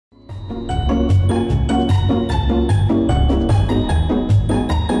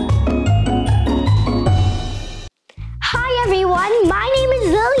Hi everyone, my name is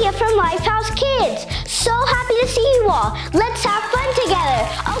Lilia from Lifehouse Kids. So happy to see you all. Let's have fun together.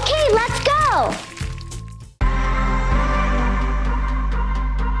 Okay, let's go.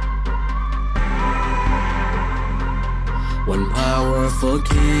 One powerful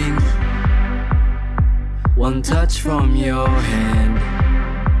king, one touch from your hand.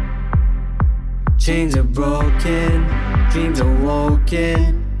 Chains are broken, dreams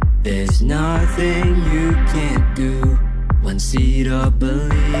awoken. There's nothing you can't do. One seed of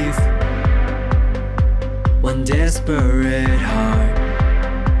belief, one desperate heart.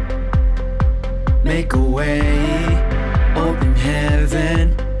 Make a way, open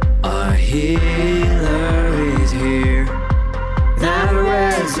heaven. Our healer is here. That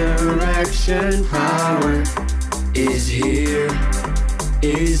resurrection power is here,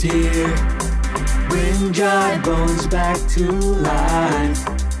 is here. Bring dry bones back to life.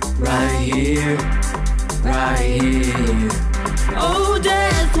 Right here, right here. Oh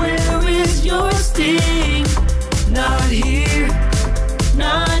death, where is your sting? Not here,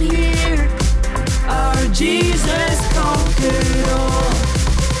 not here. Our Jesus conquered all.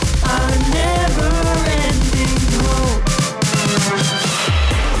 Our never-ending hope.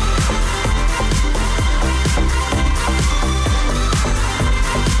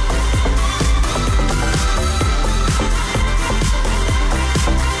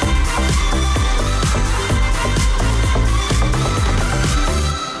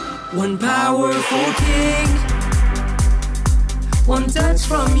 One powerful king, one touch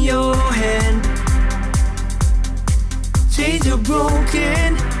from your hand. Chains are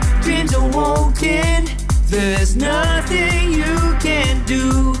broken, dreams awoken. There's nothing you can't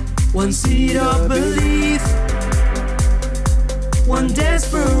do. One seed of belief, one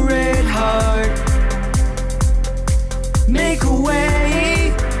desperate heart. Make a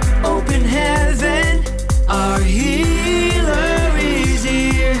way, open heaven. Our healer is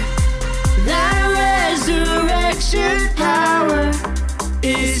here. That resurrection power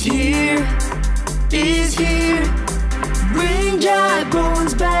is here, is here. Bring dry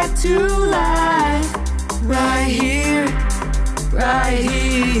bones back to life. Right here, right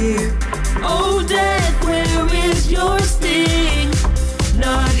here. Oh death, where is your sting?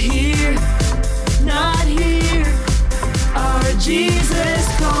 Not here, not here. Our Jesus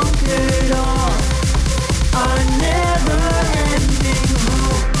conquered all. Our never-ending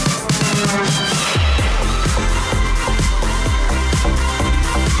hope.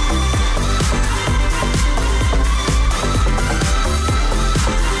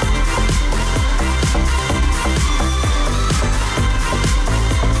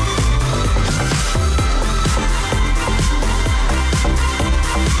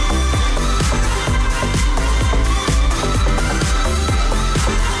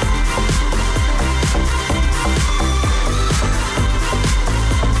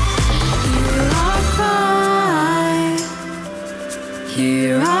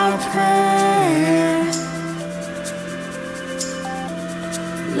 Hear our prayer.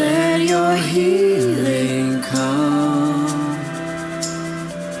 Let your healing come.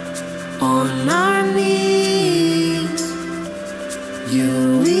 On our knees,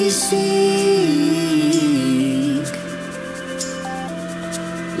 you we seek.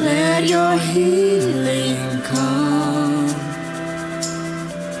 Let your healing come.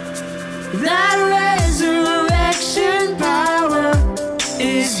 That resurrection power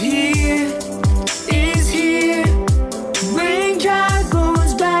is here, is here. Bring dry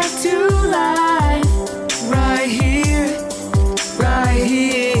bones back to life. Right here, right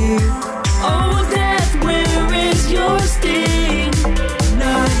here. Oh death, where is your sting?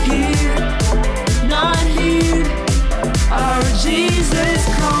 Not here, not here. Our Jesus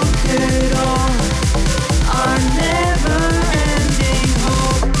conquered all. Our never-ending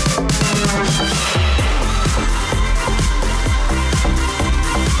hope.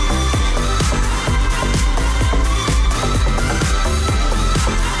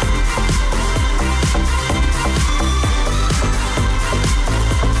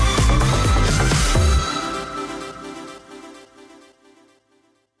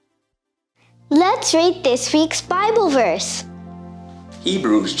 Let's read this week's Bible verse.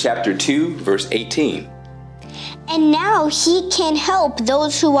 Hebrews chapter 2, verse 18. And now he can help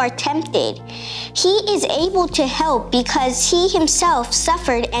those who are tempted. He is able to help because he himself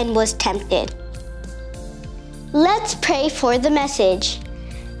suffered and was tempted. Let's pray for the message.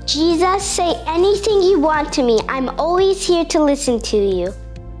 Jesus, say anything you want to me. I'm always here to listen to you.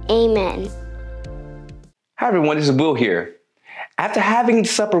 Amen. Hi everyone, this is Will here. After having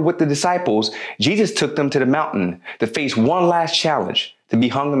supper with the disciples, Jesus took them to the mountain to face one last challenge, to be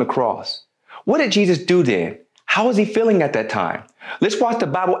hung on the cross. What did Jesus do then? How was he feeling at that time? Let's watch the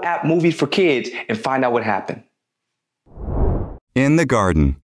Bible app Movies for Kids and find out what happened. In the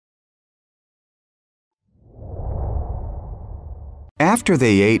garden. After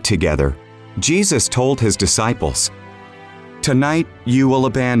they ate together, Jesus told his disciples, "Tonight you will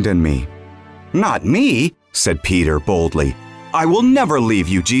abandon me." "Not me," said Peter boldly. "I will never leave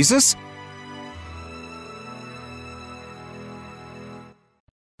you, Jesus."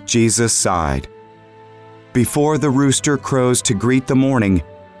 Jesus sighed. "Before the rooster crows to greet the morning,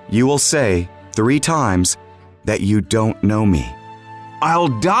 you will say 3 times that you don't know me." "I'll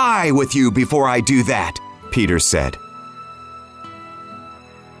die with you before I do that," Peter said.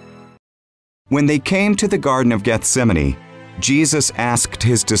 When they came to the Garden of Gethsemane, Jesus asked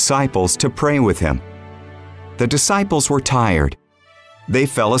his disciples to pray with him. The disciples were tired. They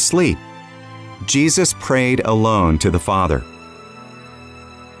fell asleep. Jesus prayed alone to the Father.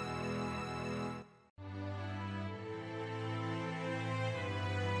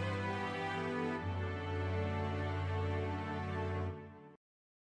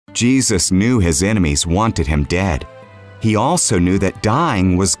 Jesus knew his enemies wanted him dead. He also knew that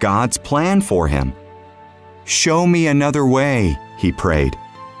dying was God's plan for him. "Show me another way," he prayed.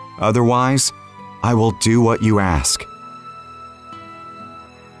 "Otherwise, I will do what you ask."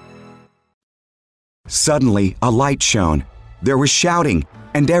 Suddenly, a light shone. There was shouting,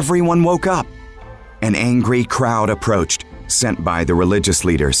 and everyone woke up. An angry crowd approached, sent by the religious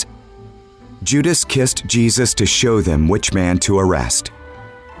leaders. Judas kissed Jesus to show them which man to arrest.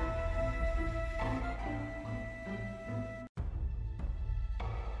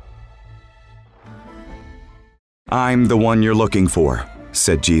 "I'm the one you're looking for,"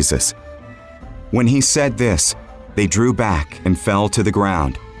 said Jesus. When he said this, they drew back and fell to the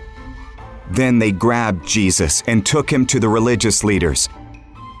ground. Then they grabbed Jesus and took him to the religious leaders.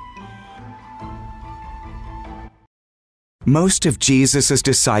 Most of Jesus'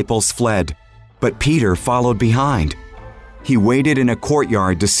 disciples fled, but Peter followed behind. He waited in a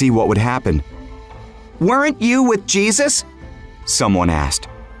courtyard to see what would happen. "Weren't you with Jesus?" someone asked.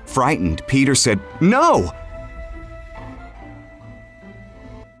 Frightened, Peter said, "No."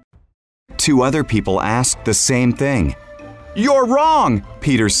 2 other people asked the same thing. "You're wrong,"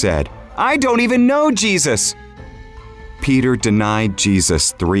 Peter said. "I don't even know Jesus." Peter denied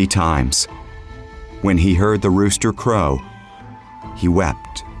Jesus 3 times. When he heard the rooster crow, he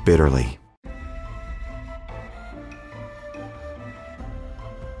wept bitterly.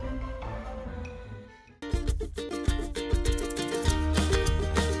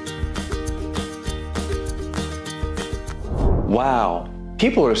 Wow,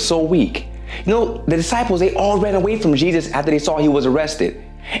 people are so weak. You know, the disciples, they all ran away from Jesus after they saw he was arrested.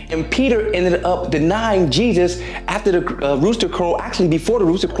 And Peter ended up denying Jesus after the rooster crowed, actually before the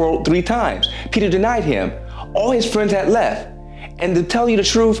rooster crowed 3 times. Peter denied him. All his friends had left. And to tell you the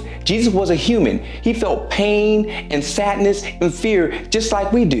truth, Jesus was a human. He felt pain and sadness and fear just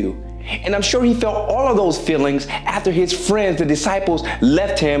like we do. And I'm sure he felt all of those feelings after his friends, the disciples,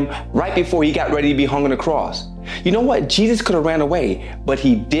 left him right before he got ready to be hung on the cross. You know what? Jesus could have ran away, but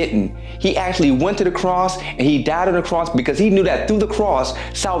he didn't. He actually went to the cross and he died on the cross because he knew that through the cross,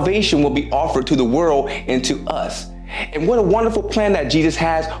 salvation will be offered to the world and to us. And what a wonderful plan that Jesus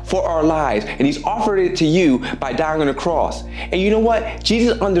has for our lives. And he's offered it to you by dying on the cross. And you know what?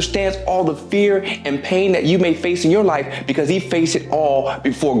 Jesus understands all the fear and pain that you may face in your life because he faced it all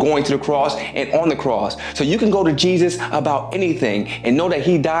before going to the cross and on the cross. So you can go to Jesus about anything and know that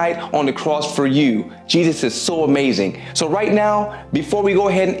he died on the cross for you. Jesus is so amazing. So right now, before we go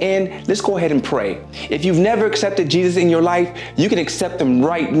ahead and end, let's go ahead and pray. If you've never accepted Jesus in your life, you can accept him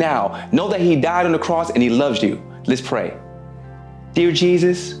right now. Know that he died on the cross and he loves you. Let's pray. Dear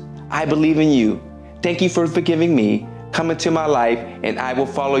Jesus, I believe in you. Thank you for forgiving me. Come into my life and I will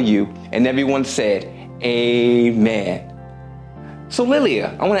follow you. And everyone said, amen. So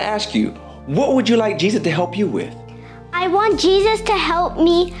Lilia, I want to ask you, what would you like Jesus to help you with? I want Jesus to help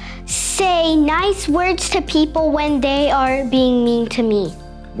me say nice words to people when they are being mean to me.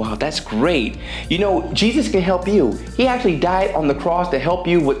 Wow, that's great. You know, Jesus can help you. He actually died on the cross to help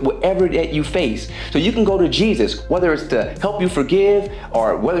you with whatever that you face. So you can go to Jesus, whether it's to help you forgive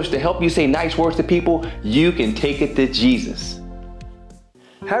or whether it's to help you say nice words to people, you can take it to Jesus.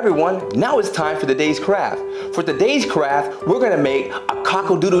 Hi everyone, now it's time for today's craft. For today's craft, we're gonna make a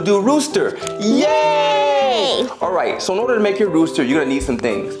cock-a-doodle-doo rooster. Yay! All right, so in order to make your rooster, you're gonna need some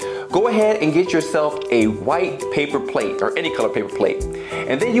things. Go ahead and get yourself a white paper plate or any color paper plate.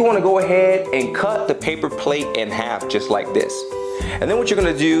 And then you wanna go ahead and cut the paper plate in half just like this. And then what you're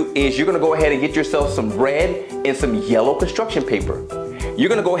gonna do is you're gonna go ahead and get yourself some bread and some yellow construction paper. You're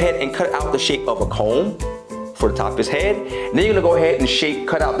gonna go ahead and cut out the shape of a comb for the top of his head. And then you're gonna go ahead and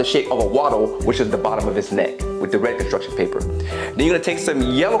cut out the shape of a wattle, which is the bottom of his neck with the red construction paper. Then you're gonna take some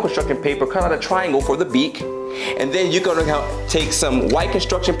yellow construction paper, cut out a triangle for the beak. And then you're gonna take some white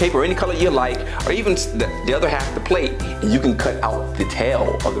construction paper, any color you like, or even the other half of the plate, and you can cut out the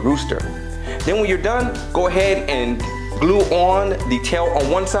tail of the rooster. Then when you're done, go ahead and glue on the tail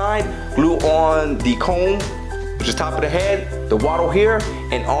on one side, glue on the comb, which is top of the head, the wattle here,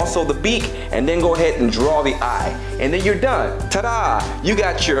 and also the beak, and then go ahead and draw the eye. And then you're done. Ta-da! You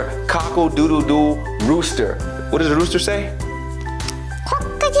got your cockle-doodle-doo rooster. What does the rooster say?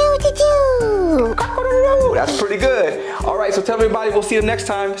 Cock-a-doo-doo-doo. Cock-a-doodle-doo. That's pretty good. All right, so tell everybody we'll see you next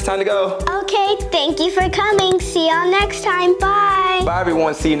time. It's time to go. Okay, thank you for coming. See y'all next time. Bye. Bye,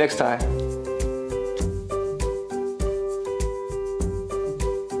 everyone. See you next time.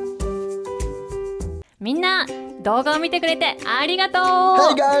みんな動画を見てくれてありがとう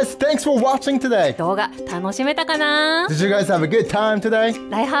Hey guys, thanks for watching today. 動画楽しめたかな Did you guys have a good time today?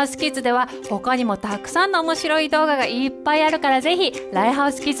 ライハウスキッズでは他にもたくさんの面白い動画がいっぱいあるからぜひライハ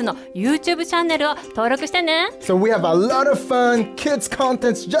ウスキッズの YouTube チャンネルを登録してね So we have a lot of fun kids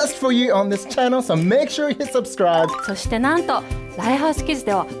contents just for you on this channel, so make sure you hit subscribe. そしてなんとライハウスキッズ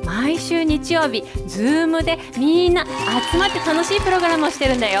では毎週日曜日 Zoom でみんな集まって楽しいプログラムをして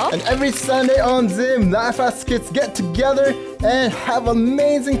るんだよ And every Sunday on Zoom, Lifehouse Kids get together and have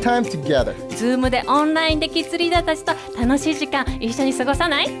amazing time together. Zoom でオンラインでキッズリーダーたちと楽しい時間一緒に過ごさ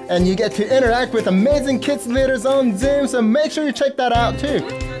ない And you get to interact with amazing kids leaders on Zoom, so make sure you check that out too.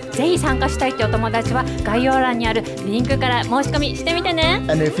 ぜひ参加したいってお友達は概要欄にあるリンクから申し込みしてみてね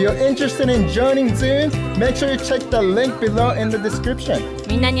And if you're interested in joining Zoom, make sure you check the link below in the description.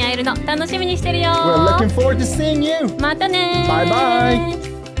 みんなに会えるの楽しみにしてるよ We're looking forward to seeing you. またね Bye bye.